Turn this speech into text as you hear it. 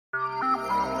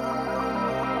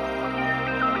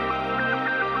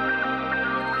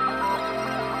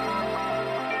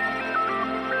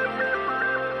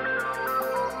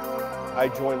I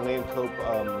joined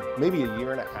Lancope maybe a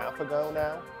year and a half ago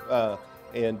now,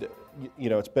 and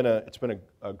you know it's been a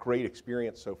great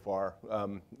experience so far.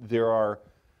 I've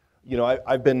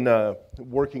been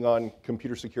working on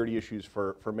computer security issues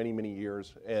for many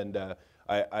years, and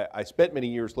I spent many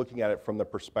years looking at it from the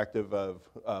perspective of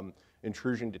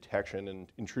intrusion detection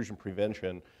and intrusion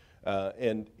prevention,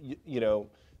 the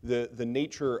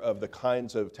nature of the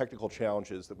kinds of technical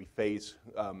challenges that we face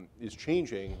is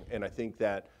changing, and I think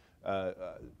that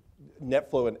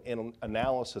NetFlow and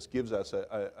analysis gives us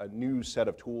a new set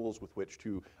of tools with which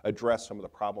to address some of the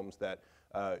problems that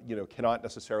cannot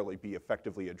necessarily be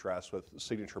effectively addressed with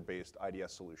signature-based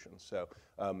IDS solutions. So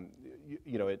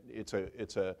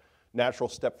it's a natural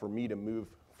step for me to move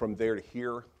from there to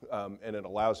here, and it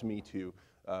allows me to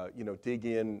dig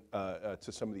in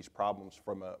to some of these problems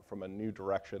from a new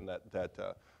direction that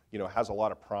has a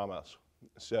lot of promise.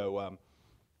 So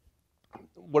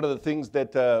one of the things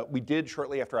that we did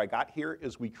shortly after I got here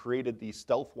is we created the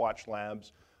StealthWatch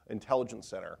Labs Intelligence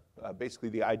Center. Basically,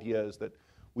 the idea is that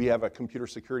we have a computer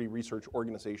security research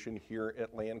organization here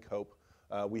at Lancope.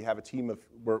 We have a team of,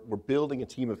 we're building a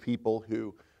team of people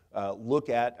who look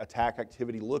at attack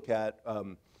activity, look at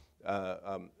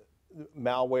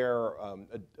malware,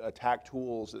 attack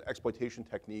tools, exploitation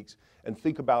techniques, and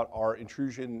think about our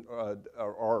intrusion,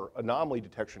 our anomaly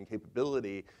detection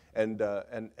capability, and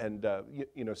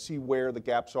see where the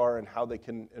gaps are and how they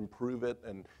can improve it,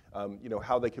 and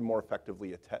how they can more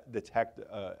effectively detect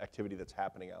activity that's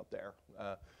happening out there.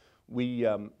 We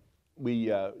of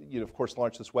course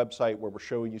launched this website where we're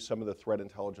showing you some of the threat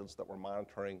intelligence that we're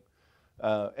monitoring,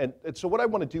 and so what I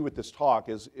want to do with this talk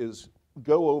is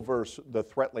go over the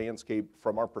threat landscape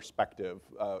from our perspective.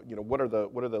 Who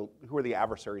are the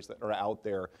adversaries that are out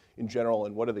there in general,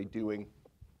 and what are they doing,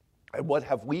 and what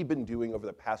have we been doing over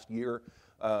the past year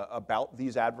about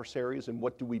these adversaries, and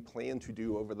what do we plan to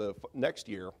do over the next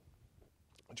year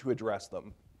to address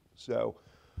them. So,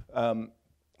 from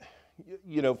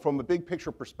a big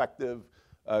picture perspective,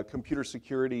 computer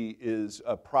security is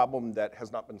a problem that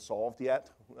has not been solved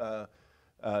yet.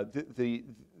 The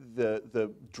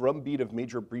drumbeat of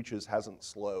major breaches hasn't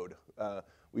slowed.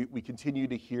 We continue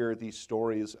to hear these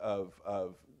stories of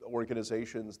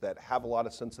organizations that have a lot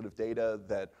of sensitive data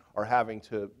that are having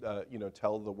to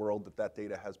tell the world that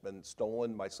data has been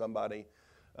stolen by somebody.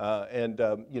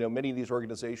 Many of these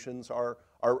organizations are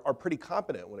pretty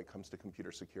competent when it comes to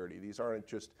computer security. These aren't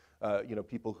just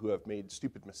people who have made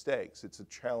stupid mistakes. It's a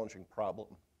challenging problem.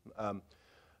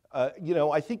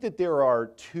 I think that there are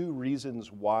two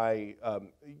reasons why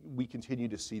we continue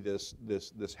to see this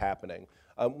happening.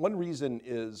 One reason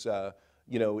is,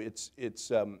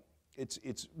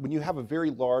 it's when you have a very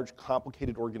large,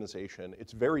 complicated organization,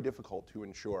 it's very difficult to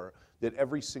ensure that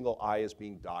every single I is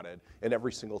being dotted and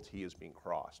every single T is being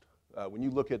crossed. When you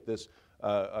look at this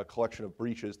collection of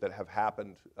breaches that have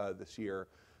happened this year,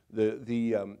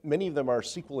 many of them are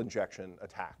SQL injection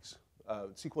attacks.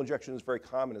 SQL injection is very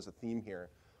common as a theme here.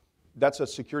 That's a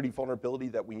security vulnerability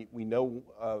that we know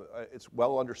it's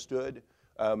well understood.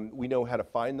 We know how to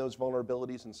find those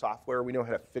vulnerabilities in software. We know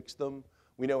how to fix them.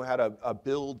 We know how to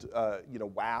build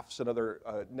WAFs and other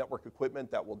network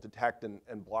equipment that will detect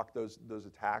and block those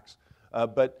attacks.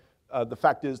 But the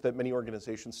fact is that many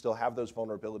organizations still have those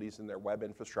vulnerabilities in their web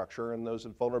infrastructure, and those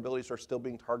vulnerabilities are still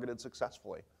being targeted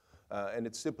successfully. And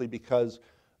it's simply because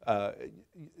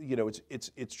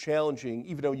it's challenging,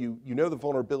 even though you know the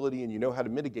vulnerability and you know how to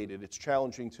mitigate it, it's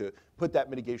challenging to put that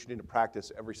mitigation into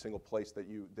practice every single place that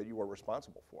you are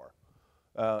responsible for.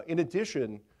 In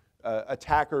addition,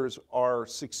 attackers are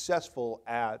successful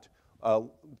at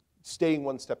staying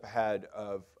one step ahead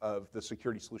of the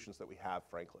security solutions that we have,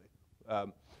 frankly.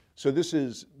 So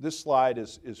this slide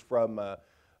is from a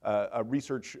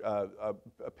research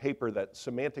paper that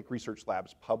Semantic Research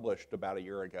Labs published about a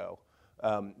year ago.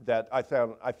 That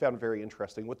I found very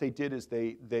interesting. What they did is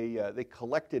they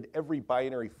collected every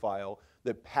binary file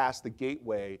that passed the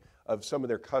gateway of some of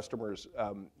their customers,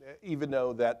 even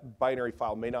though that binary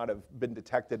file may not have been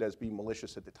detected as being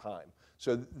malicious at the time.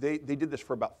 So they did this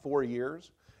for about 4 years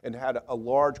and had a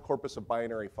large corpus of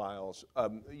binary files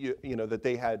that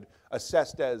they had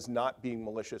assessed as not being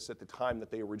malicious at the time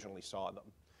that they originally saw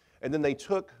them. And then they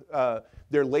took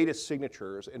their latest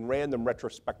signatures and ran them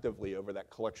retrospectively over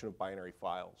that collection of binary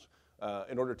files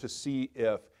in order to see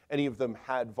if any of them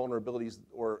had vulnerabilities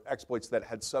or exploits that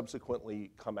had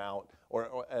subsequently come out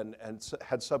and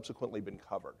had subsequently been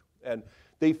covered. And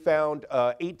they found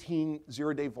 18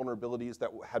 zero-day vulnerabilities that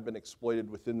had been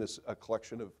exploited within this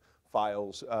collection of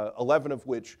files, 11 of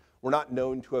which were not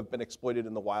known to have been exploited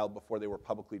in the wild before they were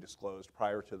publicly disclosed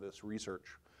prior to this research.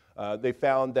 They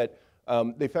found that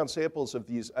they found samples of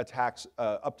these attacks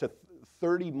up to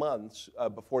 30 months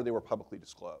before they were publicly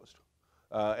disclosed.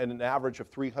 And an average of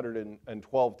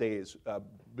 312 days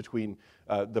between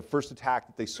the first attack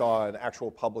that they saw and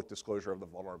actual public disclosure of the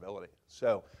vulnerability.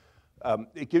 So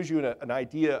it gives you an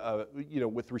idea of,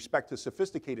 with respect to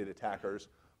sophisticated attackers,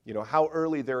 how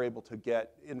early they're able to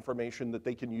get information that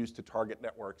they can use to target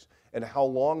networks, and how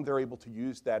long they're able to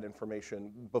use that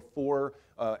information before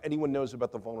anyone knows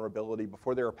about the vulnerability,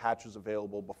 before there are patches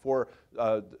available, before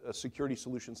security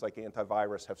solutions like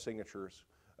antivirus have signatures.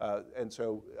 And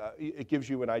so it gives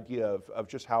you an idea of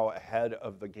just how ahead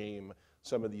of the game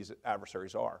some of these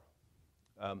adversaries are.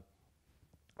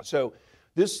 So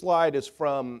this slide is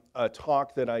from a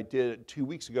talk that I did 2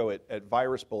 weeks ago at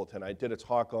Virus Bulletin. I did a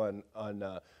talk on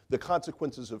the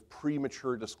consequences of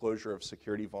premature disclosure of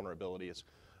security vulnerabilities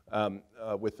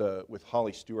with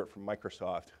Holly Stewart from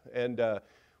Microsoft. And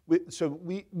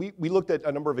we looked at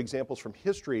a number of examples from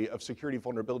history of security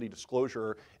vulnerability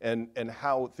disclosure and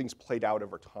how things played out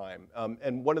over time.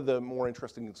 And one of the more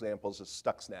interesting examples is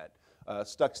Stuxnet.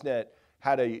 Stuxnet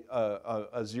had a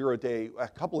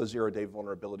couple of zero-day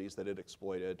vulnerabilities that it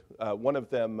exploited. One of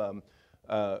them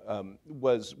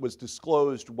was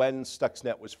disclosed when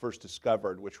Stuxnet was first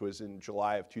discovered, which was in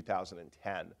July of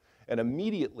 2010. And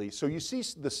immediately, so you see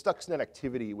the Stuxnet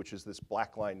activity, which is this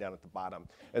black line down at the bottom,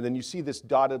 and then you see this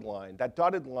dotted line. That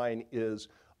dotted line is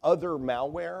other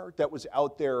malware that was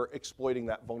out there exploiting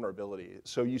that vulnerability.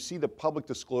 So you see the public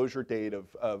disclosure date of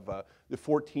the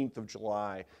 14th of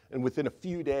July, and within a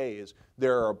few days,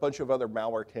 there are a bunch of other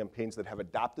malware campaigns that have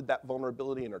adopted that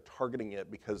vulnerability and are targeting it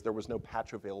because there was no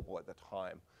patch available at the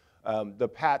time. The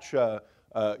patch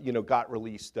got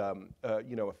released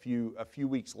a few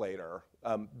weeks later.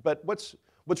 But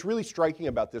what's really striking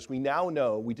about this, we now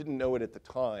know, we didn't know it at the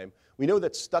time, we know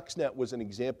that Stuxnet was an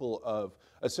example of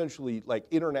essentially like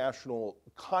international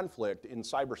conflict in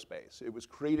cyberspace. It was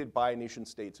created by nation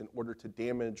states in order to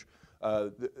damage a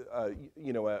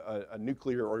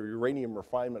nuclear or uranium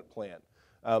refinement plant.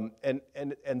 And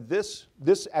this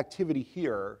activity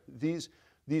here, these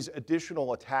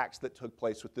additional attacks that took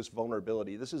place with this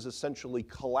vulnerability, this is essentially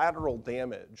collateral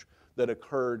damage that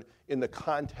occurred in the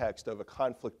context of a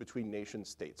conflict between nation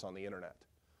states on the internet.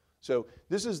 So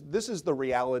this is the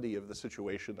reality of the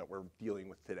situation that we're dealing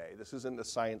with today. This isn't a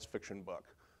science fiction book.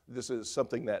 This is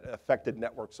something that affected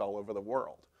networks all over the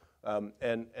world.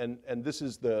 And this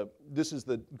is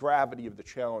the gravity of the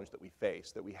challenge that we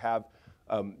face, that we have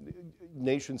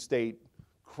nation state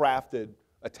crafted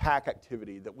attack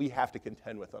activity that we have to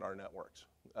contend with on our networks.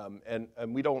 And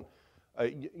we don't,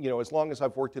 as long as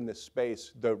I've worked in this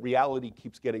space, the reality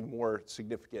keeps getting more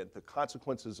significant. The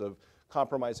consequences of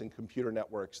compromising computer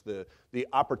networks, the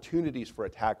opportunities for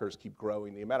attackers keep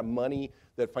growing. The amount of money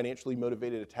that financially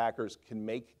motivated attackers can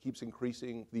make keeps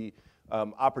increasing. The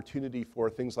opportunity for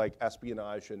things like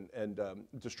espionage and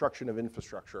destruction of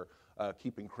infrastructure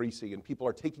keep increasing, and people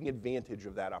are taking advantage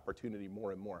of that opportunity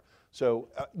more and more. So,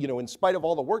 in spite of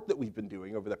all the work that we've been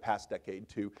doing over the past decade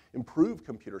to improve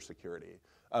computer security,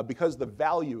 because the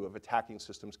value of attacking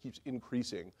systems keeps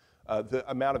increasing, the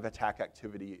amount of attack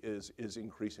activity is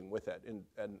increasing with it, and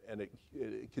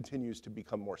it continues to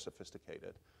become more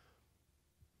sophisticated.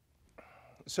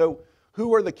 So,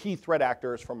 who are the key threat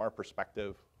actors from our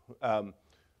perspective?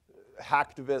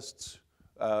 Hacktivists,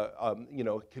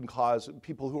 can cause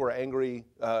people who are angry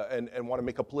and want to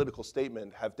make a political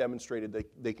statement have demonstrated that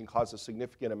they can cause a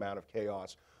significant amount of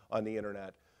chaos on the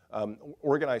internet.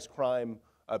 Organized crime,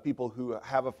 people who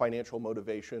have a financial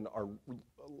motivation are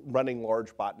running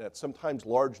large botnets. Sometimes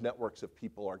large networks of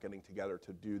people are getting together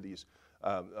to do these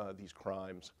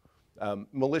crimes.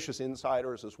 Malicious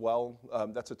insiders as well.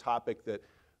 That's a topic that,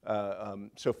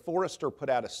 so Forrester put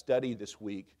out a study this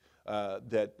week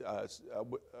that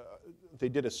they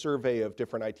did a survey of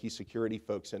different IT security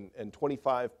folks, and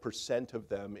 25% of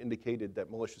them indicated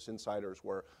that malicious insiders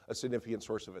were a significant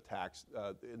source of attacks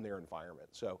in their environment.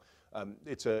 So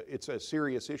it's a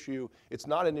serious issue. It's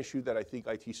not an issue that I think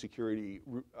IT security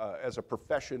as a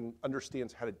profession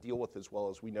understands how to deal with as well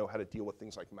as we know how to deal with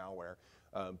things like malware.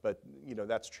 But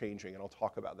that's changing, and I'll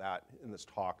talk about that in this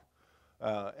talk.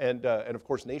 And of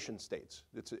course, nation states.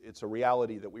 It's a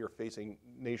reality that we are facing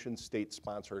nation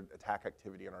state-sponsored attack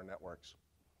activity in our networks.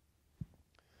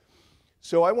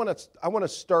 So I want to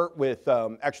start with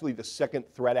actually the second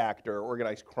threat actor,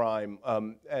 organized crime.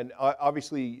 And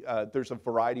obviously, there's a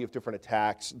variety of different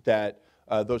attacks that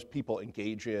those people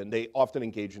engage in. They often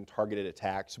engage in targeted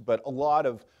attacks, but a lot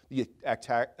of the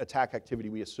attack activity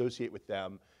we associate with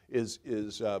them is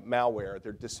malware.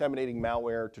 They're disseminating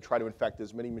malware to try to infect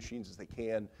as many machines as they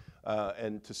can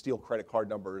and to steal credit card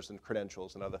numbers and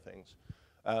credentials and other things.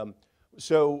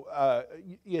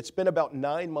 It's been about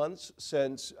 9 months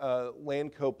since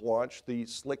Lancope launched the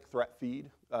Slick threat feed,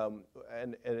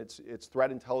 and it's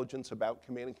threat intelligence about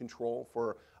command and control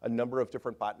for a number of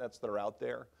different botnets that are out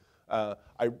there.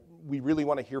 We really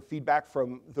want to hear feedback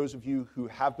from those of you who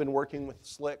have been working with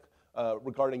Slick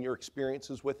regarding your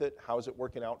experiences with it. How is it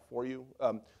working out for you?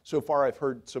 So far, I've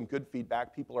heard some good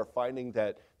feedback. People are finding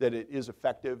that it is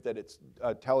effective, that it's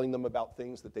telling them about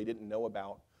things that they didn't know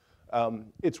about.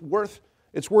 It's worth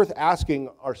asking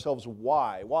ourselves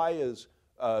why. Why is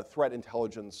threat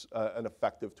intelligence an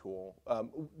effective tool?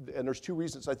 And there's two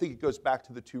reasons. I think it goes back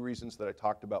to the two reasons that I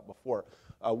talked about before.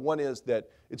 One is that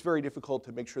it's very difficult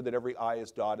to make sure that every I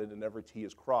is dotted and every T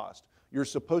is crossed. You're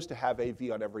supposed to have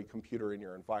AV on every computer in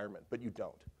your environment, but you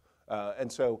don't.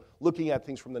 And so looking at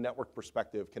things from the network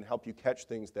perspective can help you catch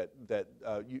things that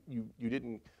you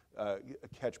didn't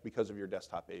catch because of your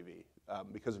desktop AV,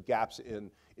 because of gaps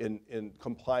in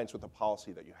compliance with the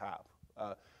policy that you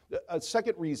have. A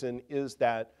second reason is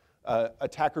that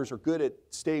attackers are good at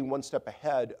staying one step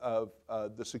ahead of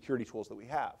the security tools that we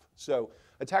have. So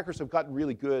attackers have gotten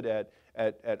really good at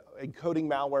encoding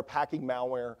malware, packing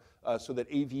malware, so that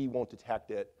AV won't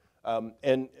detect it.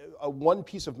 One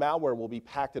piece of malware will be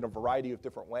packed in a variety of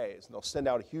different ways, and they'll send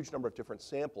out a huge number of different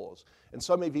samples. And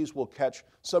some AVs will catch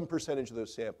some percentage of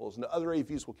those samples, and other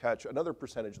AVs will catch another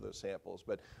percentage of those samples.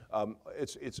 But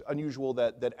it's unusual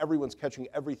that everyone's catching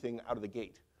everything out of the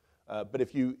gate. But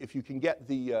if you can get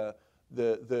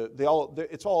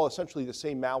it's all essentially the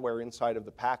same malware inside of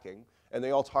the packing, and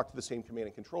they all talk to the same command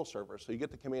and control server. So you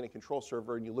get the command and control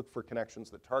server, and you look for connections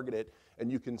that target it,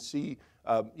 and you can see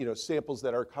samples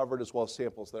that are covered as well as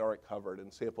samples that aren't covered,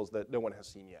 and samples that no one has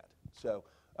seen yet. So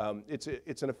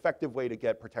it's an effective way to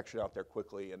get protection out there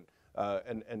quickly,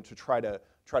 and to try to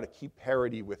keep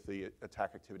parity with the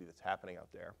attack activity that's happening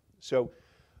out there. So.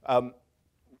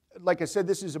 Like I said,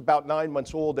 this is about 9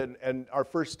 months old, and our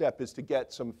first step is to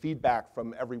get some feedback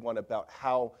from everyone about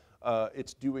how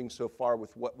it's doing so far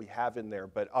with what we have in there.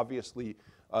 But obviously,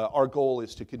 our goal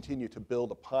is to continue to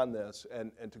build upon this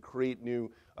and to create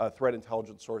new threat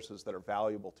intelligence sources that are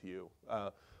valuable to you.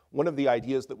 One of the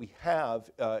ideas that we have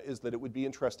is that it would be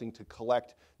interesting to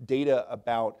collect data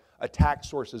about attack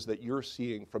sources that you're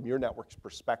seeing from your network's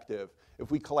perspective.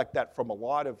 If we collect that from a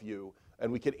lot of you,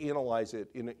 and we could analyze it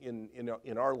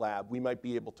in our lab, we might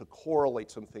be able to correlate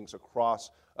some things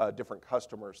across different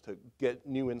customers to get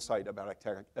new insight about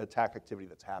attack activity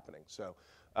that's happening. So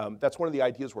that's one of the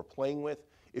ideas we're playing with.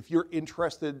 If you're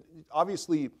interested,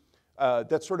 obviously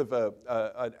that's sort of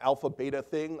an alpha beta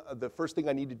thing. The first thing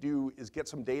I need to do is get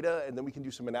some data, and then we can do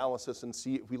some analysis and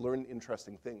see if we learn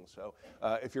interesting things. So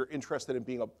if you're interested in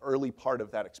being an early part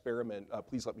of that experiment,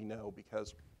 please let me know,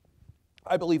 because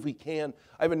I believe we can.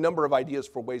 I have a number of ideas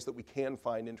for ways that we can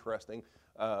find interesting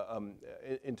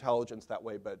intelligence that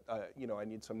way, but I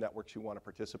need some networks who want to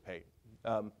participate.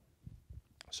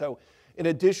 So in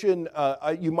addition,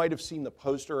 you might have seen the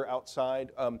poster outside.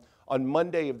 On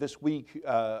Monday of this week,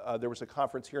 there was a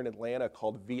conference here in Atlanta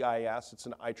called VIS. It's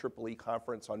an IEEE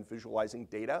conference on visualizing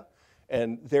data.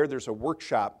 And there's a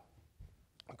workshop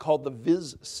called the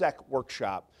VizSec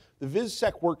workshop. The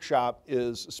VizSec workshop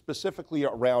is specifically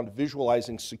around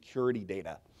visualizing security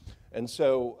data. And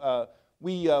so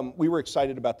we were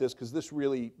excited about this because this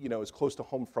really is close to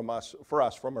home for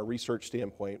us from a research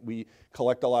standpoint. We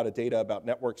collect a lot of data about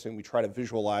networks, and we try to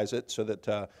visualize it so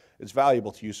that it's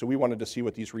valuable to you. So we wanted to see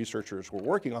what these researchers were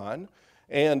working on,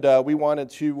 and we wanted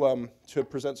to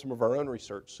present some of our own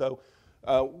research. So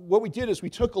what we did is we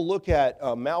took a look at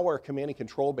malware command and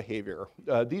control behavior.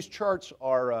 These charts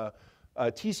are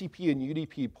TCP and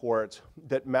UDP ports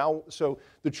that so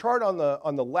the chart on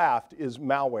the left is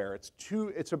malware.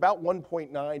 It's about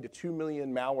 1.9 to 2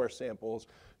 million malware samples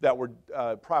that were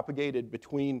propagated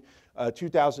between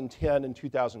 2010 and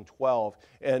 2012,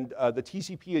 and the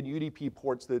TCP and UDP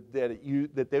ports that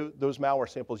those malware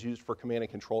samples used for command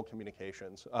and control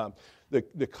communications.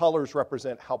 The colors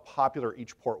represent how popular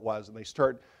each port was, and they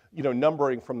start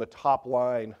numbering from the top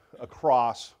line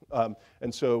across,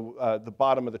 and so the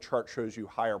bottom of the chart shows you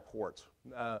higher ports.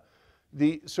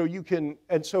 So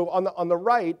on the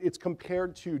right, it's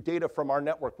compared to data from our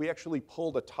network. We actually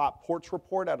pulled a top ports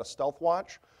report out of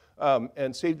StealthWatch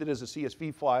and saved it as a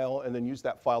CSV file, and then used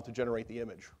that file to generate the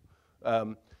image.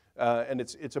 and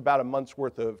it's about a month's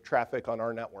worth of traffic on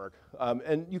our network.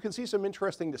 And you can see some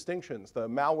interesting distinctions. The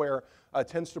malware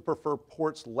tends to prefer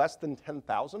ports less than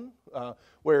 10,000,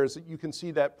 whereas you can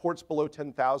see that ports below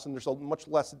 10,000, there's a much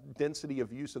less density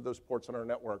of use of those ports on our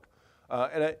network.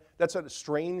 That's a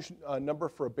strange number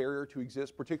for a barrier to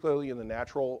exist, particularly in the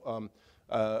natural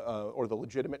or the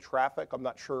legitimate traffic. I'm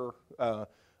not sure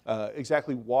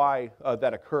exactly why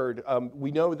that occurred.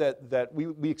 We know that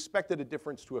we expected a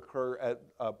difference to occur at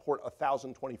port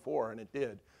 1024, and it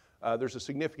did. There's a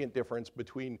significant difference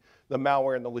between the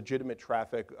malware and the legitimate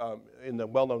traffic in the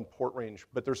well-known port range,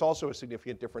 but there's also a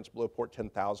significant difference below port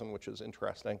 10,000, which is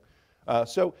interesting.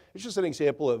 So it's just an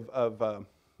example of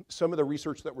some of the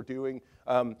research that we're doing.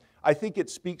 I think it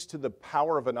speaks to the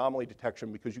power of anomaly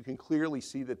detection because you can clearly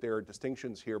see that there are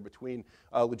distinctions here between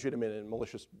legitimate and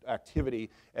malicious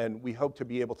activity, and we hope to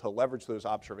be able to leverage those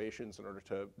observations in order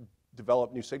to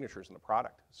develop new signatures in the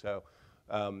product. So,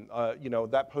 you know,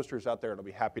 that poster is out there, and I'll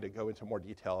be happy to go into more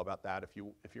detail about that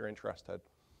if you're interested.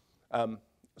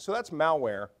 So that's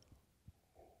malware.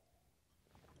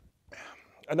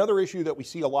 Another issue that we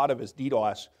see a lot of is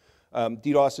DDoS.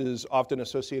 DDoS is often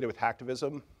associated with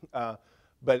hacktivism,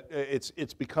 but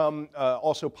it's become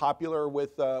also popular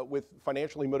with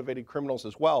financially motivated criminals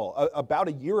as well. About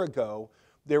a year ago,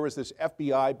 there was this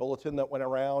FBI bulletin that went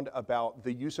around about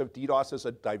the use of DDoS as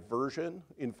a diversion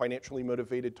in financially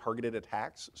motivated targeted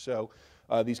attacks. So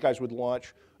these guys would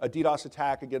launch a DDoS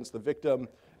attack against the victim,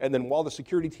 and then while the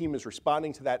security team is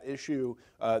responding to that issue,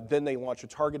 then they launch a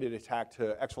targeted attack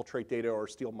to exfiltrate data or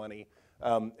steal money.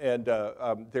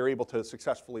 They're able to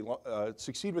successfully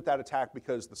succeed with that attack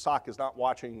because the SOC is not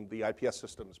watching the IPS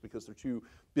systems because they're too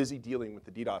busy dealing with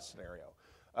the DDoS scenario.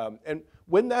 And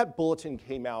when that bulletin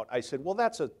came out, I said, well,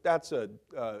 that's a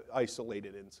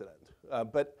isolated incident.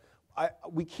 But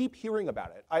we keep hearing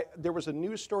about it. There was a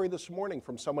news story this morning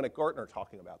from someone at Gartner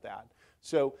talking about that.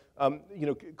 So, you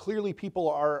know, clearly people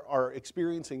are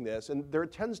experiencing this, and there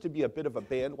tends to be a bit of a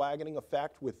bandwagoning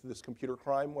effect with this computer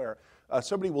crime where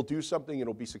somebody will do something,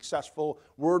 it'll be successful,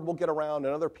 word will get around,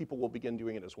 and other people will begin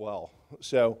doing it as well.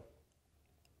 So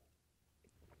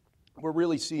we're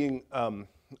really seeing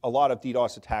a lot of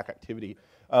DDoS attack activity.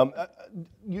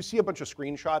 You see a bunch of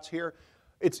screenshots here.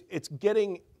 It's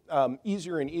getting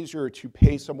easier and easier to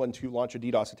pay someone to launch a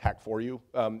DDoS attack for you.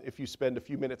 If you spend a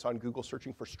few minutes on Google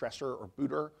searching for stressor or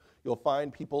booter, you'll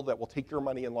find people that will take your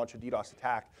money and launch a DDoS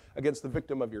attack against the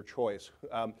victim of your choice.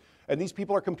 And these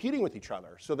people are competing with each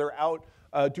other. So they're out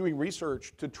doing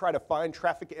research to try to find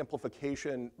traffic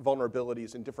amplification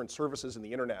vulnerabilities in different services in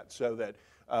the internet so that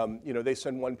you know, they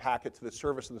send one packet to the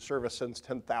service and the service sends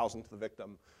 10,000 to the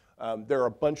victim. There are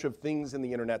a bunch of things in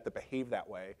the internet that behave that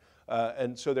way.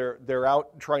 And so they're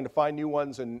out trying to find new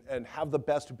ones and have the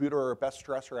best booter or best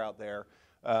stressor out there.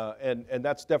 And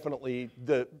that's definitely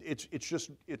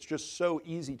it's just so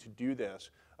easy to do this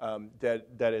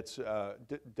that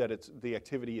the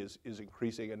activity is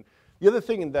increasing. And the other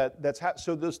thing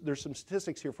so there's some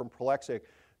statistics here from Prolexic.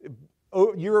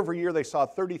 Year over year, they saw a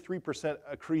 33%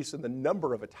 increase in the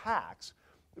number of attacks,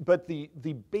 but the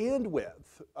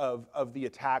bandwidth of the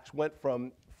attacks went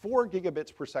from 4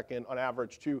 gigabits per second on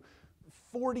average to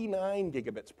 49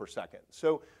 gigabits per second.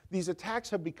 So these attacks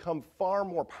have become far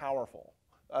more powerful.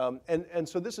 And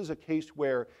so this is a case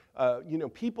where you know,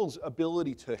 people's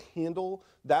ability to handle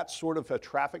that sort of a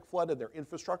traffic flood in their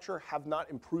infrastructure have not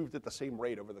improved at the same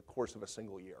rate over the course of a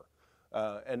single year.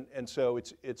 And so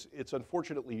it's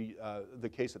unfortunately the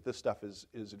case that this stuff is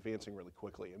advancing really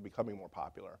quickly and becoming more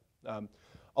popular.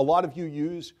 A lot of you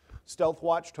use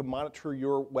StealthWatch to monitor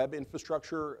your web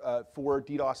infrastructure for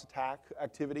DDoS attack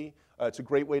activity. It's a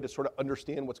great way to sort of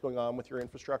understand what's going on with your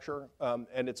infrastructure,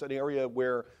 and it's an area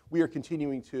where we are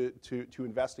continuing to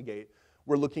investigate.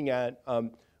 We're looking at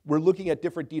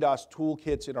different DDoS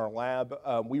toolkits in our lab.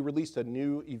 We released a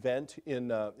new event in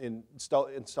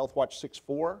StealthWatch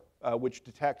 6.4, which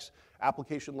detects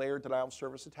application layer denial of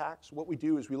service attacks. What we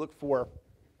do is we look for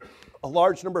a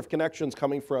large number of connections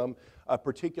coming from a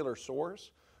particular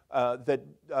source that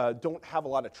don't have a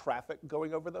lot of traffic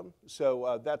going over them.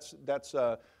 So that's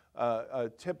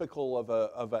typical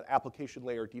of an application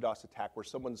layer DDoS attack where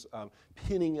someone's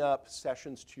pinning up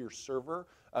sessions to your server,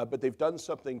 but they've done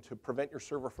something to prevent your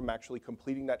server from actually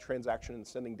completing that transaction and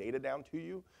sending data down to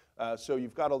you. So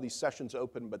you've got all these sessions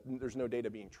open, but there's no data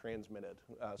being transmitted.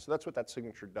 So that's what that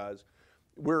signature does.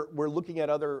 We're looking at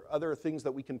other things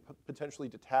that we can potentially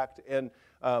detect, and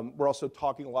we're also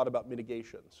talking a lot about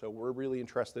mitigation. So we're really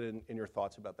interested in your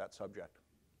thoughts about that subject.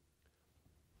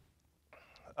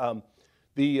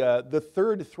 The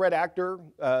third threat actor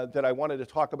that I wanted to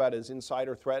talk about is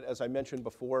insider threat. As I mentioned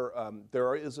before,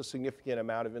 there is a significant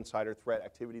amount of insider threat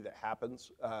activity that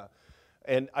happens.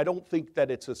 And I don't think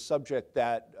that it's a subject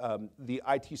that the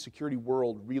IT security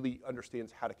world really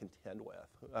understands how to contend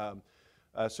with.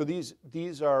 So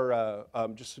these are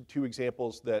just two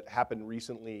examples that happened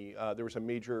recently. There was a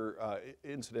major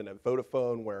incident at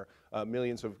Vodafone where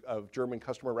millions of German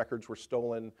customer records were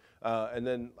stolen. And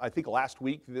then I think last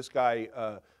week, this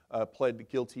guy pled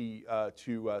guilty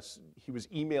he was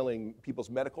emailing people's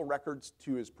medical records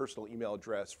to his personal email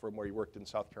address from where he worked in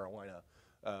South Carolina.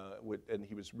 And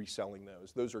he was reselling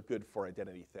those. Those are good for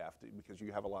identity theft because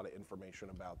you have a lot of information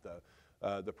about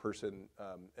the person,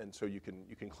 and so you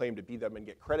can claim to be them and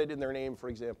get credit in their name, for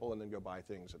example, and then go buy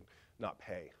things and not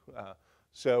pay.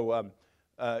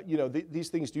 These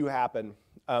things do happen.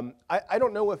 I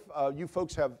don't know if you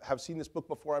folks have seen this book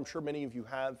before. I'm sure many of you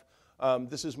have.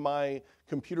 This is my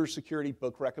computer security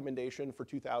book recommendation for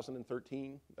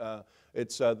 2013.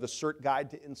 It's the CERT Guide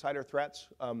to Insider Threats.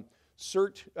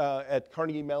 CERT at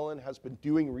Carnegie Mellon has been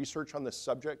doing research on this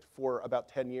subject for about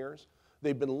 10 years.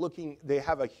 They've been looking, they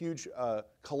have a huge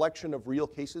collection of real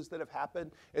cases that have happened,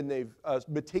 and they've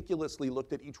meticulously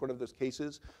looked at each one of those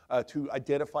cases to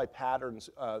identify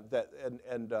patterns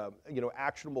and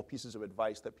actionable pieces of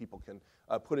advice that people can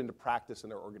put into practice in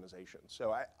their organization.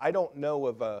 So I don't know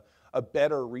of a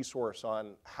better resource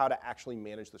on how to actually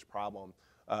manage this problem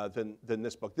than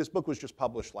this book. This book was just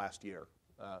published last year.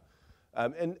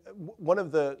 And one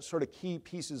of the sort of key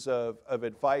pieces of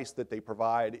advice that they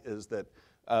provide is that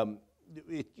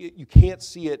you can't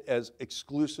see it as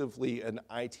exclusively an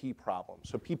IT problem.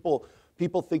 So people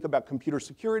think about computer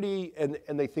security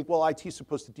and they think, well, IT is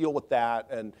supposed to deal with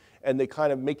that, and they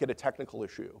kind of make it a technical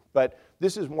issue. But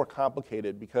this is more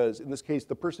complicated because in this case,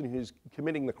 the person who's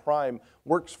committing the crime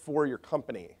works for your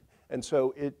company. And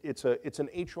so it's an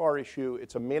HR issue,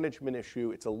 it's a management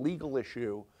issue, it's a legal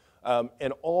issue.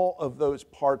 And all of those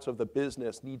parts of the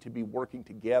business need to be working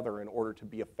together in order to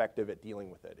be effective at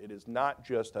dealing with it. It is not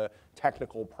just a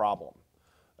technical problem.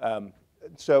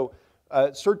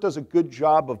 CERT does a good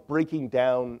job of breaking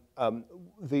down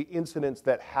the incidents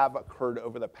that have occurred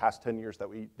over the past 10 years that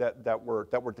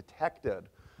were detected.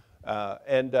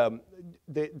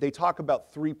 They talk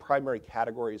about three primary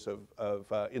categories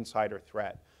of insider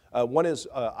threat. One is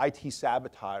IT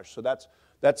sabotage. So that's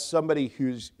somebody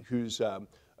who's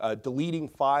deleting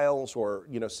files or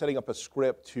setting up a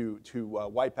script to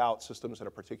wipe out systems at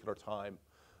a particular time.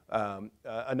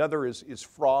 Another is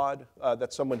fraud.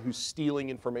 That's someone who's stealing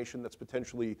information that's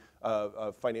potentially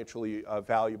financially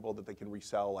valuable that they can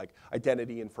resell, like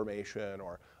identity information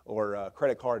or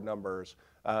credit card numbers.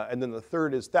 And then the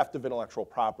third is theft of intellectual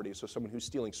property. So someone who's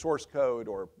stealing source code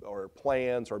or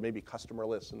plans or maybe customer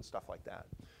lists and stuff like that.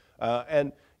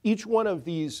 And each one of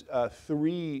these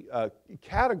three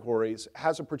categories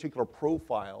has a particular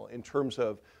profile in terms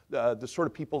of the sort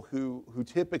of people who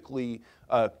typically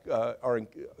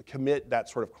commit that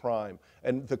sort of crime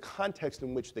and the context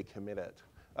in which they commit it.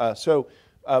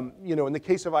 In the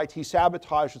case of IT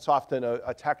sabotage, it's often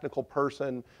a technical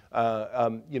person.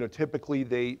 Typically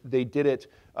they did it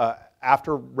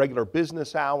after regular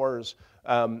business hours,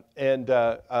 it's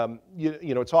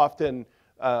often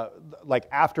like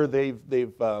after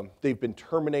they've been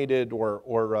terminated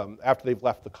or after they've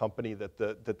left the company that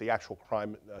the actual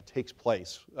crime takes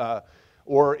place,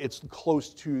 or it's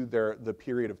close to the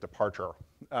period of departure.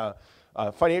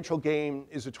 Financial gain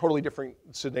is a totally different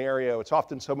scenario. It's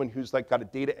often someone who's like got a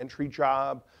data entry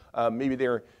job. Maybe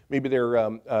they're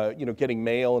getting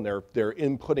mail and they're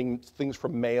inputting things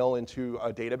from mail into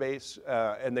a database,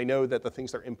 and they know that the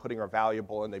things they're inputting are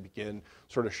valuable, and they begin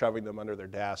sort of shoving them under their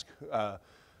desk.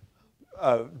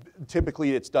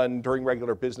 Typically, it's done during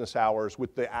regular business hours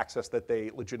with the access that they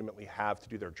legitimately have to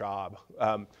do their job.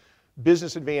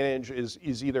 Business advantage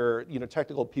is either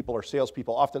technical people or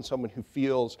salespeople, often someone who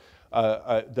feels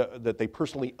that they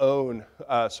personally own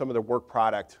some of their work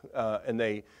product, and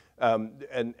they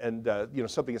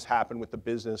something has happened with the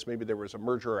business. Maybe there was a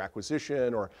merger or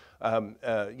acquisition, or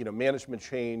management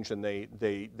change, and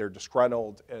they're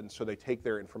disgruntled, and so they take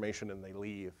their information and they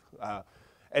leave.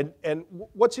 And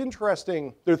what's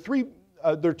interesting, there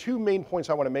are two main points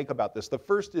I want to make about this. The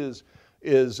first is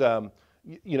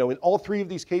in all three of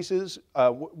these cases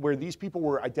where these people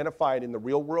were identified in the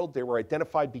real world, they were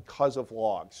identified because of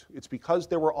logs. It's because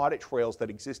there were audit trails that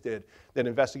existed that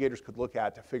investigators could look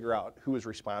at to figure out who was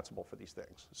responsible for these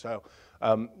things. So,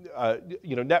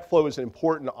 NetFlow is an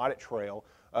important audit trail.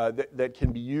 that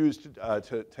can be used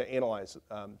to analyze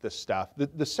this stuff.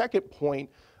 The second point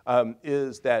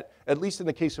is that, at least in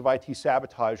the case of IT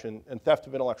sabotage and theft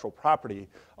of intellectual property,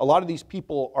 a lot of these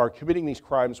people are committing these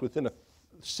crimes within a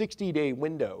 60-day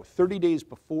window, 30 days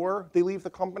before they leave the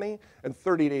company and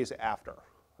 30 days after.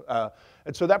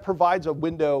 And so that provides a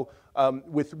window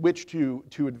with which to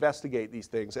investigate these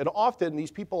things. And often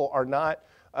these people are not,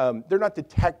 they're not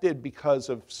detected because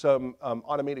of some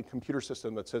automated computer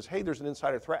system that says, hey, there's an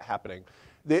insider threat happening.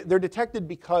 They're detected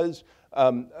because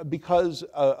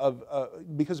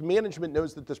management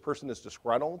knows that this person is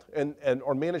disgruntled,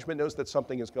 or management knows that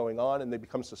something is going on, and they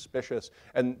become suspicious,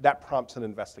 and that prompts an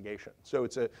investigation. So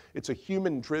it's a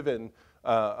human-driven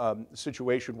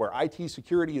situation where IT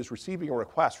security is receiving a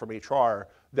request from HR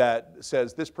that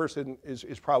says this person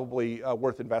is probably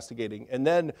worth investigating, and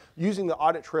then using the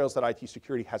audit trails that IT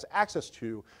security has access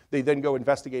to, they then go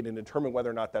investigate and determine whether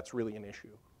or not that's really an issue.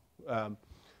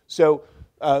 So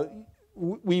in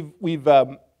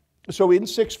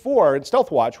 6.4 in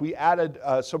StealthWatch, we added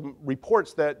some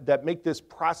reports that make this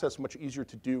process much easier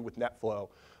to do with NetFlow.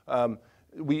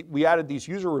 We added these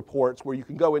user reports where you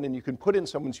can go in and you can put in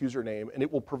someone's username, and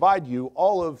it will provide you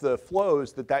all of the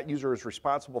flows that user is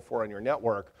responsible for on your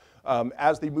network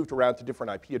as they moved around to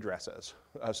different IP addresses.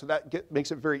 So that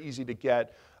makes it very easy to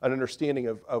get an understanding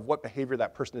of what behavior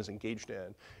that person is engaged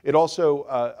in. It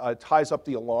also ties up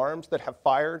the alarms that have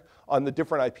fired on the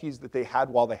different IPs that they had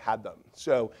while they had them.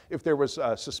 So if there was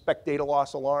a suspect data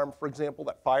loss alarm, for example,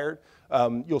 that fired,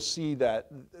 you'll see that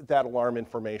alarm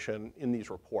information in these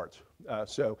reports.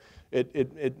 So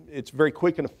it's very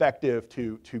quick and effective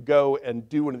to go and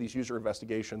do one of these user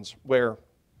investigations where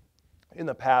in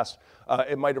the past,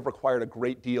 it might have required a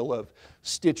great deal of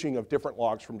stitching of different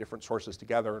logs from different sources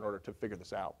together in order to figure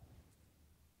this out.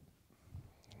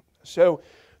 So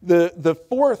the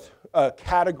fourth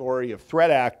category of threat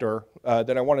actor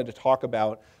that I wanted to talk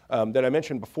about that I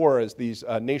mentioned before is these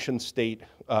nation-state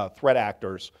threat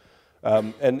actors.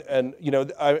 And you know,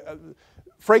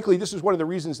 frankly, this is one of the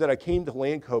reasons that I came to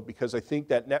Lancope, because I think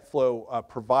that NetFlow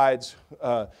provides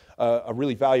a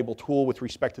really valuable tool with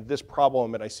respect to this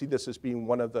problem, and I see this as being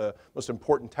one of the most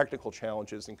important technical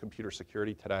challenges in computer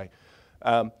security today.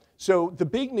 So the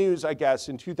big news, I guess,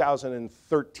 in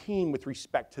 2013 with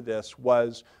respect to this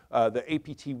was the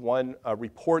APT1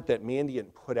 report that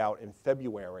Mandiant put out in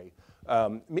February.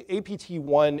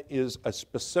 APT1 is a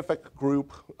specific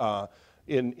group that,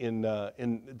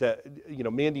 you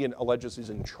know, Mandiant alleges is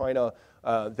in China,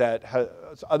 that has,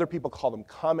 other people call them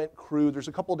comment crew. There's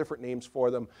a couple of different names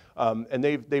for them, and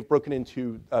they've broken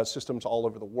into systems all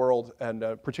over the world, and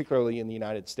particularly in the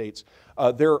United States.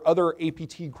 There are other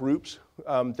APT groups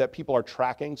that people are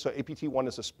tracking, so APT1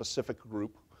 is a specific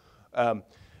group.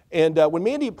 And when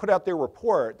Mandiant put out their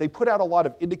report, they put out a lot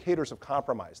of indicators of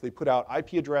compromise. They put out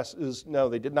IP addresses. No,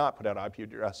 they did not put out IP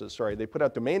addresses, sorry. They put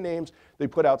out domain names. They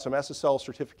put out some SSL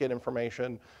certificate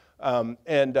information.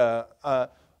 There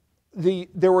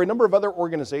were a number of other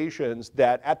organizations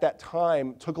that at that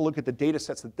time took a look at the data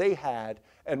sets that they had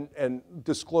and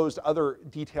disclosed other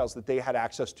details that they had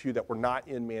access to that were not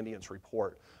in Mandiant's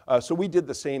report. So we did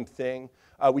the same thing.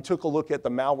 We took a look at the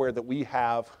malware that we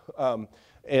have,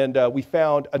 and we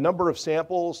found a number of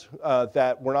samples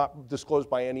that were not disclosed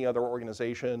by any other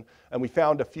organization, and we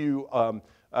found a few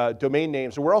domain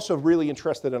names. And we're also really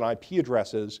interested in IP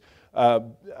addresses.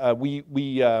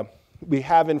 We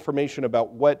have information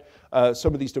about what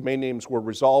some of these domain names were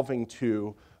resolving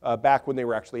to back when they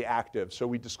were actually active. So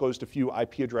we disclosed a few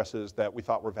IP addresses that we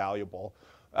thought were valuable.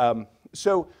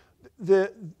 So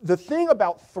the thing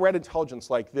about threat intelligence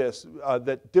like this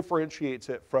that differentiates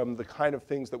it from the kind of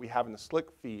things that we have in the Slick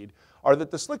feed are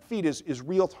that the Slick feed is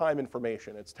real-time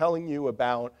information. It's telling you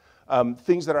about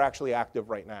things that are actually active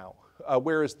right now.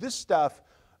 Whereas this stuff,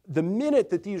 the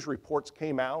minute that these reports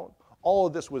came out, all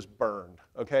of this was burned,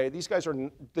 okay? These guys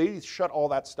they shut all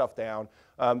that stuff down.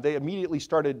 They immediately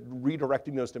started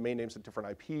redirecting those domain names at different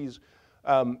IPs.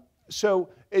 So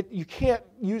you can't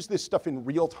use this stuff in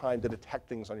real time to detect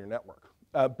things on your network.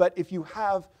 But if you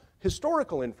have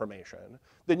historical information,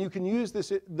 then you can use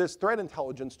this threat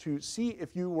intelligence to see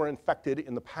if you were infected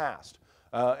in the past.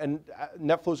 And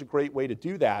NetFlow is a great way to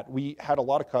do that. We had a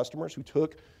lot of customers who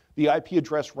took the IP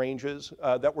address ranges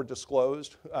that were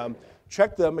disclosed,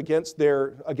 checked them against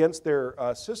their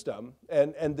system,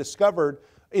 and discovered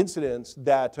incidents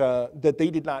that they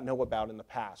did not know about in the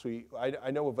past.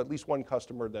 I know of at least one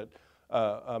customer that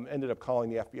ended up calling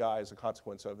the FBI as a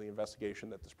consequence of the investigation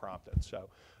that this prompted. So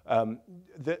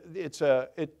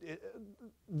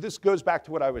this goes back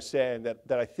to what I was saying,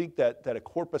 that I think that a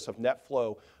corpus of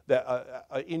NetFlow that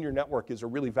in your network is a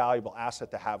really valuable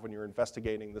asset to have when you're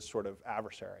investigating this sort of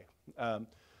adversary.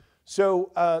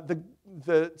 So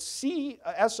the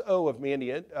CSO of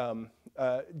Mandiant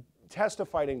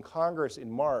testified in Congress in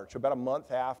March, about a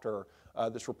month after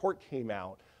this report came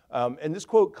out. And this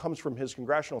quote comes from his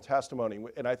congressional testimony,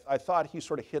 and I thought he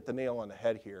sort of hit the nail on the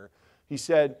head here. He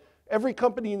said, every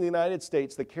company in the United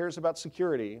States that cares about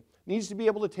security needs to be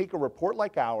able to take a report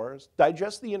like ours,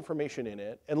 digest the information in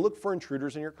it, and look for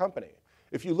intruders in your company.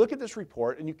 If you look at this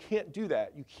report and you can't do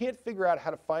that, you can't figure out how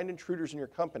to find intruders in your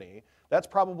company, that's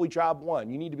probably job one.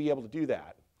 You need to be able to do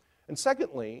that. And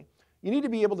secondly, you need to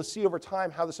be able to see over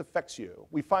time how this affects you.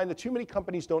 We find that too many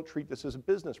companies don't treat this as a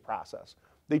business process.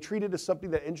 They treat it as something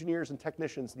that engineers and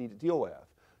technicians need to deal with.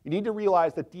 You need to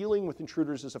realize that dealing with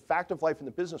intruders is a fact of life in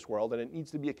the business world, and it needs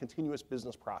to be a continuous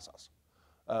business process.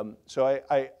 So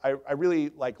I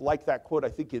really like that quote. I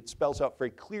think it spells out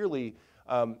very clearly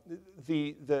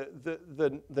the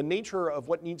nature of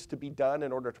what needs to be done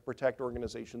in order to protect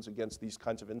organizations against these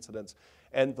kinds of incidents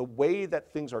and the way that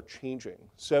things are changing.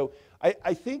 So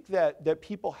I think that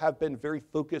people have been very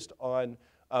focused on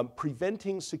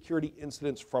preventing security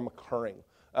incidents from occurring.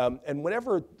 And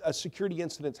whenever a security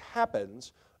incident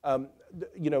happens,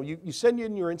 you send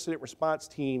in your incident response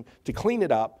team to clean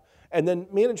it up, and then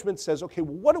management says, okay,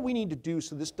 well, what do we need to do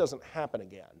so this doesn't happen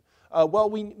again? Well,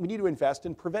 we need to invest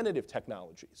in preventative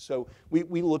technologies. So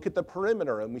we look at the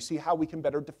perimeter and we see how we can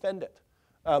better defend it.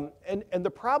 And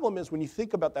the problem is when you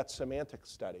think about that semantic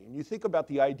study and you think about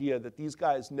the idea that these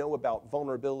guys know about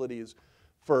vulnerabilities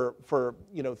for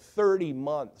 30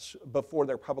 months before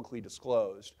they're publicly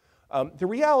disclosed, the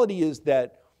reality is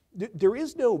that there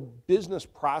is no business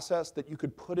process that you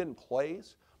could put in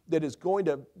place that is going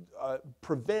to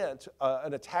prevent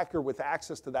an attacker with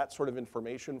access to that sort of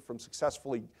information from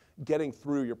successfully getting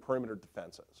through your perimeter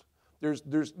defenses.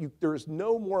 There's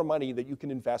no more money that you can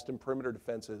invest in perimeter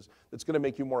defenses that's going to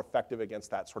make you more effective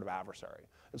against that sort of adversary.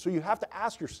 And so you have to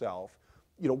ask yourself,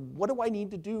 what do I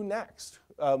need to do next?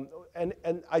 And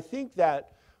I think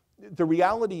that the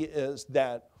reality is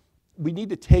that we need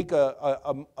to take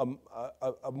a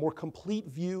more complete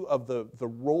view of the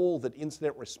role that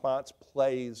incident response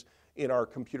plays in our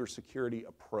computer security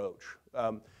approach.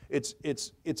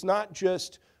 It's not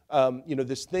just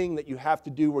this thing that you have to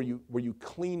do where you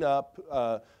clean up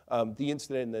the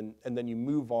incident and then you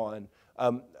move on.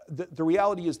 The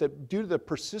reality is that due to the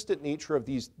persistent nature of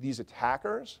these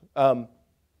attackers,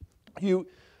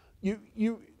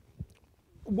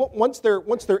 once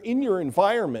they're in your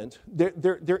environment,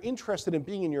 they're interested in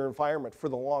being in your environment for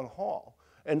the long haul.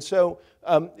 And so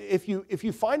if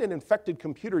you find an infected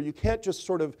computer, you can't just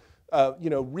sort of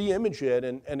re-image it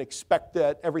and expect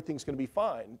that everything's going to be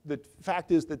fine. The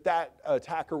fact is that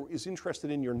attacker is interested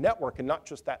in your network and not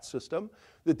just that system,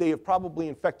 that they have probably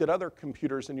infected other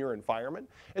computers in your environment,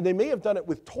 and they may have done it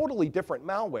with totally different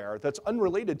malware that's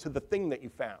unrelated to the thing that you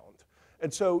found.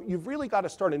 And so you've really got to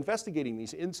start investigating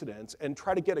these incidents and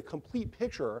try to get a complete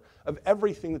picture of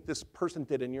everything that this person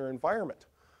did in your environment.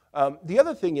 The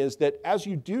other thing is that as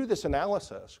you do this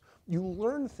analysis, you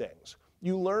learn things.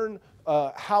 You learn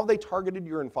how they targeted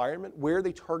your environment, where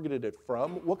they targeted it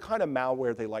from, what kind of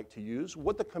malware they like to use,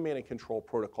 what the command and control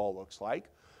protocol looks like,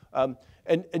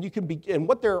 and you can and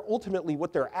what they're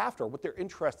after, what they're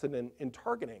interested in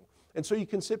targeting. And so you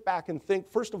can sit back and think,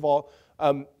 first of all,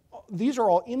 these are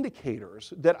all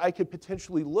indicators that I could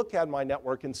potentially look at my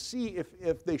network and see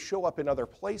if they show up in other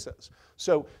places.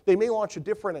 So they may launch a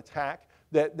different attack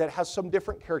that has some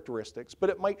different characteristics, but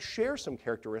it might share some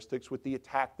characteristics with the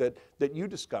attack that you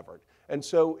discovered. And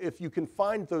so if you can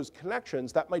find those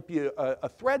connections, that might be a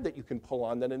thread that you can pull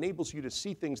on that enables you to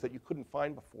see things that you couldn't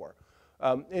find before.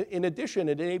 In addition,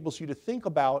 it enables you to think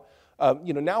about,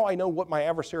 now I know what my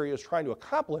adversary is trying to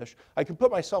accomplish. I can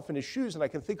put myself in his shoes and I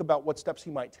can think about what steps he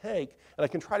might take, and I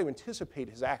can try to anticipate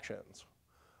his actions.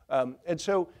 And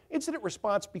so incident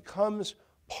response becomes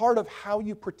part of how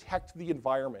you protect the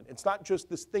environment. It's not just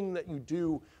this thing that you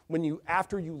do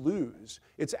after you lose.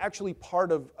 It's actually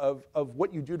part of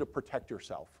what you do to protect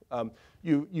yourself.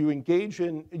 You engage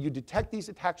in, you detect these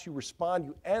attacks, you respond,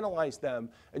 you analyze them,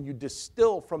 and you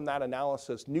distill from that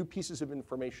analysis new pieces of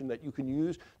information that you can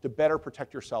use to better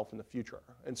protect yourself in the future.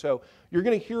 And so you're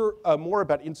going to hear more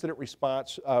about incident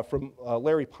response from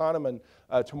Larry Poneman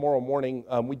tomorrow morning.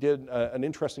 We did an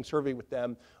interesting survey with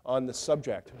them on this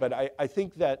subject. But I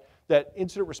think that that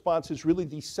incident response is really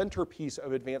the centerpiece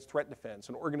of advanced threat defense,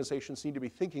 and organizations need to be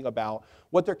thinking about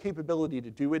what their capability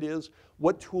to do it is,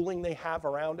 what tooling they have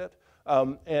around it,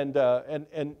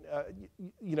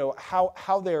 you know,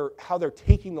 how they're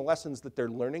taking the lessons that they're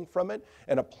learning from it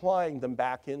and applying them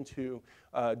back into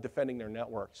defending their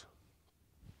networks.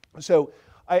 So,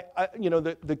 you know,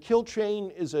 the kill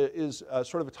chain is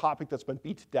sort of a topic that's been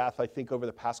beat to death, I think, over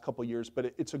the past couple years,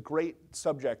 but it's a great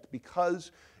subject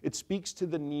because it speaks to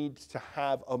the need to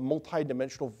have a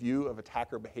multidimensional view of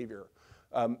attacker behavior.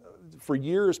 For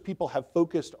years, people have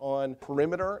focused on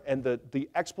perimeter and the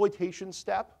exploitation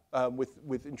step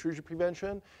with intrusion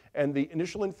prevention and the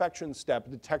initial infection step,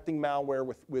 detecting malware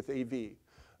with AV.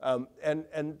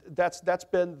 And that's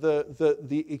been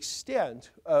the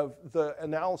extent of the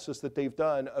analysis that they've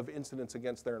done of incidents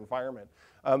against their environment.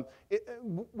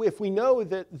 If we know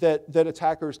that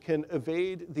attackers can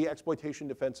evade the exploitation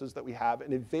defenses that we have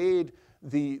and evade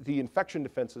the infection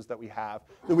defenses that we have,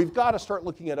 then we've got to start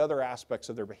looking at other aspects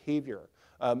of their behavior.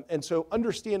 And so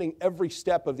understanding every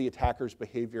step of the attacker's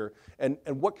behavior and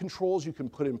what controls you can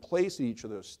put in place at each of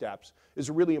those steps is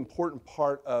a really important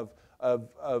part of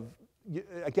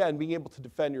again, being able to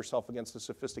defend yourself against a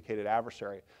sophisticated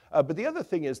adversary. But the other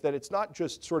thing is that it's not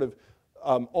just sort of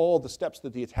all the steps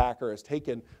that the attacker has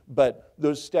taken, but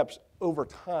those steps over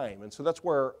time. And so that's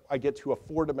where I get to a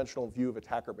four-dimensional view of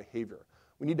attacker behavior.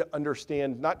 We need to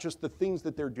understand not just the things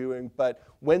that they're doing, but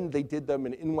when they did them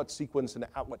and in what sequence and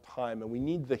at what time. And we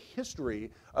need the history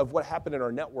of what happened in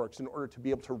our networks in order to be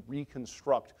able to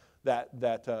reconstruct that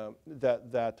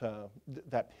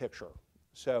picture.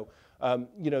 So,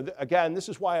 you know, again, this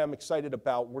is why I'm excited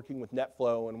about working with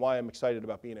NetFlow and why I'm excited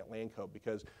about being at Lancope,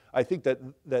 because I think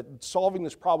that solving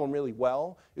this problem really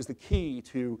well is the key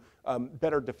to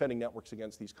better defending networks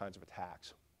against these kinds of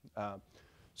attacks.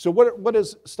 So what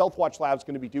is StealthWatch Labs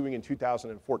going to be doing in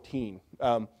 2014?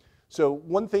 So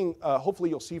one thing hopefully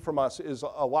you'll see from us is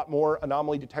a lot more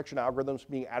anomaly detection algorithms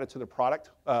being added to the product.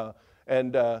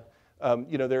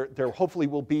 You know, there hopefully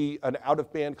will be an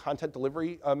out-of-band content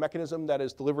delivery mechanism that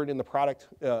is delivered in the product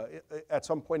at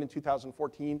some point in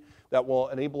 2014 that will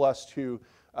enable us to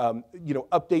you know,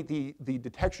 update the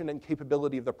detection and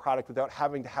capability of the product without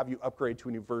having to have you upgrade to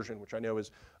a new version, which I know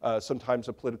is sometimes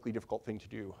a politically difficult thing to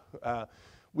do.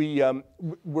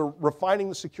 We're refining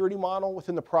the security model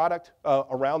within the product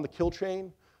around the kill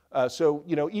chain. So,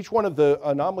 you know, each one of the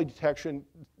anomaly detection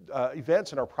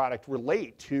events in our product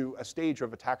relate to a stage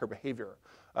of attacker behavior.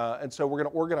 And so we're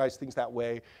going to organize things that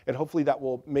way, and hopefully that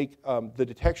will make the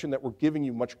detection that we're giving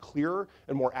you much clearer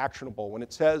and more actionable. When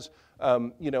it says,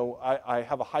 you know, I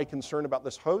have a high concern about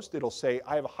this host, it'll say,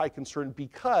 I have a high concern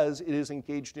because it is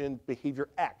engaged in behavior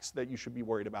X that you should be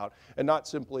worried about, and not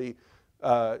simply,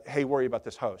 hey, worry about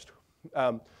this host.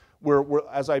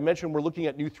 As I mentioned, we're looking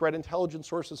at new threat intelligence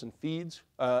sources and feeds.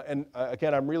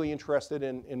 Again, I'm really interested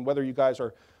in whether you guys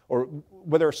are, or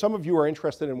whether some of you are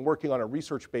interested in working on a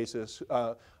research basis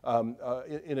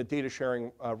in a data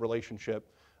sharing relationship,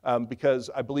 because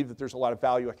I believe that there's a lot of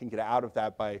value I can get out of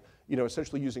that by, you know,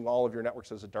 essentially using all of your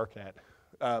networks as a darknet.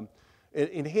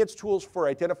 Enhanced tools for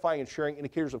identifying and sharing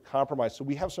indicators of compromise. So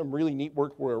we have some really neat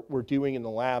work we're doing in the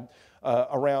lab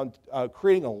around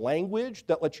creating a language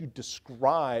that lets you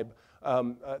describe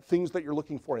things that you're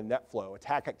looking for in NetFlow,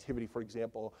 attack activity, for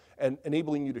example, and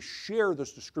enabling you to share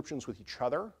those descriptions with each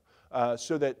other.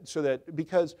 So that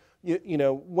because you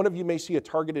know, one of you may see a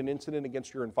targeted incident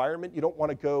against your environment, you don't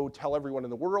want to go tell everyone in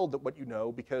the world that what you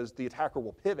know, because the attacker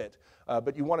will pivot,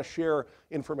 but you want to share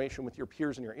information with your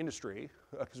peers in your industry,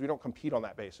 because we don't compete on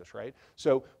that basis, right?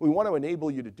 So we want to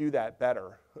enable you to do that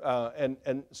better,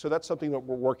 and so that's something that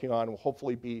we're working on and will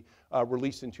hopefully be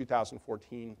released in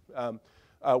 2014.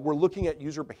 We're looking at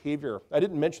user behavior. I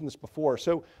didn't mention this before.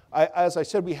 So as I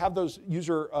said, we have those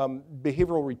user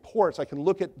behavioral reports. I can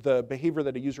look at the behavior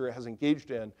that a user has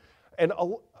engaged in. And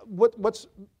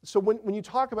so when you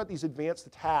talk about these advanced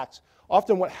attacks,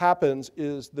 often what happens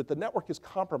is that the network is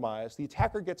compromised, the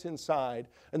attacker gets inside,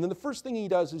 and then the first thing he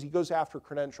does is he goes after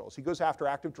credentials. He goes after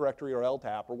Active Directory or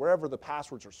LDAP or wherever the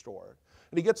passwords are stored.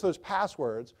 And he gets those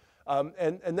passwords,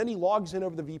 and then he logs in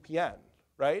over the VPN,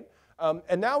 right?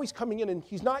 And now he's coming in and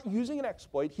he's not using an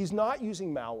exploit, he's not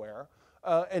using malware,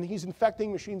 and he's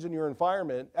infecting machines in your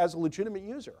environment as a legitimate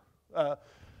user.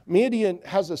 Mandiant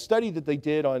has a study that they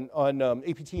did on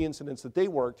APT incidents that they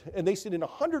worked, and they said in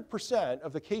 100%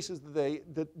 of the cases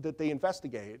that they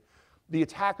investigate, the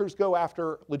attackers go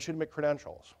after legitimate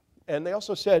credentials. And they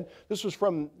also said, this was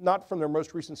not from their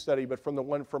most recent study, but from the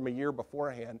one from a year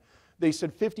beforehand, they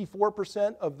said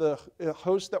 54% of the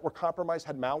hosts that were compromised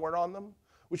had malware on them,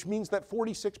 which means that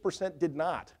 46% did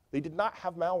not. They did not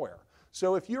have malware.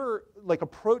 So if your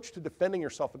approach to defending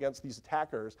yourself against these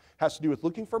attackers has to do with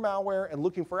looking for malware and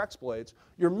looking for exploits,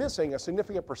 you're missing a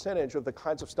significant percentage of the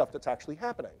kinds of stuff that's actually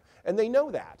happening. And they know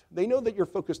that. They know that you're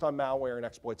focused on malware and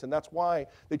exploits, and that's why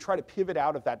they try to pivot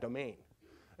out of that domain.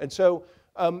 And so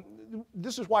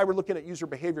this is why we're looking at user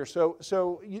behavior.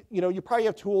 So you probably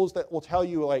have tools that will tell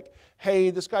you like,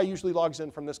 hey, this guy usually logs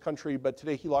in from this country, but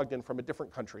today he logged in from a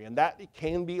different country. And that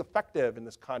can be effective in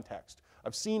this context.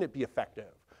 I've seen it be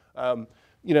effective.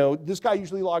 This guy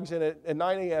usually logs in at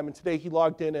 9 a.m. and today he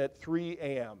logged in at 3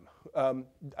 a.m.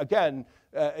 Again,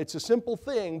 it's a simple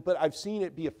thing, but I've seen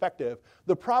it be effective.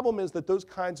 The problem is that those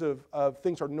kinds of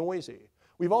things are noisy.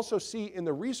 We've also seen in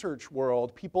the research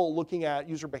world people looking at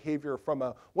user behavior from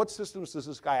what systems does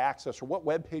this guy access or what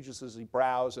web pages does he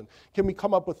browse, and can we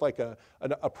come up with like a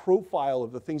profile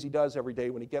of the things he does every day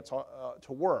when he gets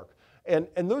to work. And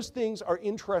those things are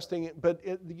interesting, but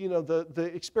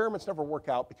the experiments never work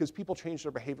out because people change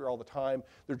their behavior all the time.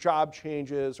 Their job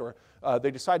changes, or they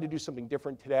decide to do something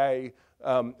different today,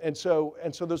 and so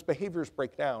those behaviors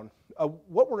break down.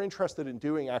 What we're interested in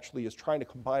doing actually is trying to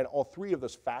combine all three of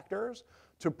those factors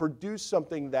to produce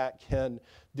something that can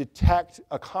detect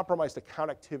a compromised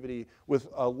account activity with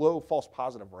a low false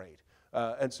positive rate.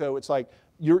 And so it's like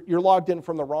you're logged in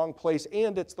from the wrong place,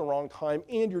 and it's the wrong time,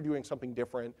 and you're doing something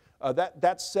different.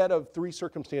 That set of three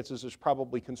circumstances is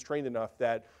probably constrained enough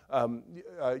that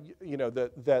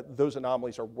that those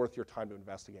anomalies are worth your time to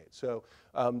investigate. So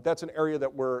that's an area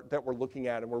that we're looking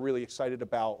at, and we're really excited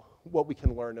about what we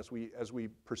can learn as we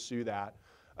pursue that.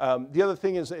 The other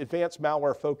thing is advanced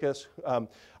malware focus.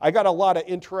 I got a lot of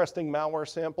interesting malware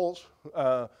samples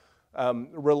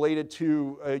related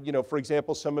to, for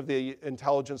example, some of the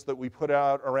intelligence that we put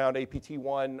out around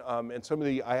APT1,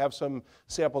 and I have some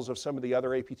samples of some of the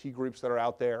other APT groups that are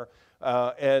out there.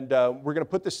 And we're going to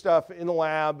put this stuff in the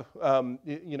lab.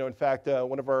 In fact,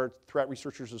 one of our threat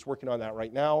researchers is working on that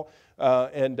right now.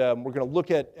 And we're going to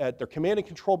look at their command and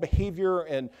control behavior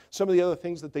and some of the other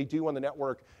things that they do on the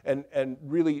network, and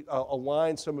really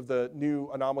align some of the new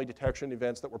anomaly detection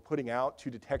events that we're putting out to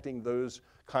detecting those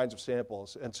kinds of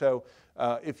samples. And so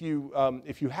if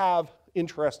you have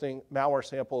interesting malware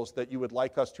samples that you would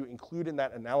like us to include in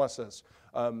that analysis,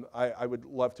 I would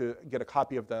love to get a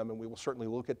copy of them, and we will certainly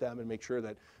look at them and make sure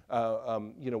that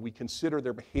we consider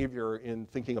their behavior in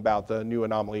thinking about the new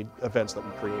anomaly events that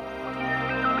we create.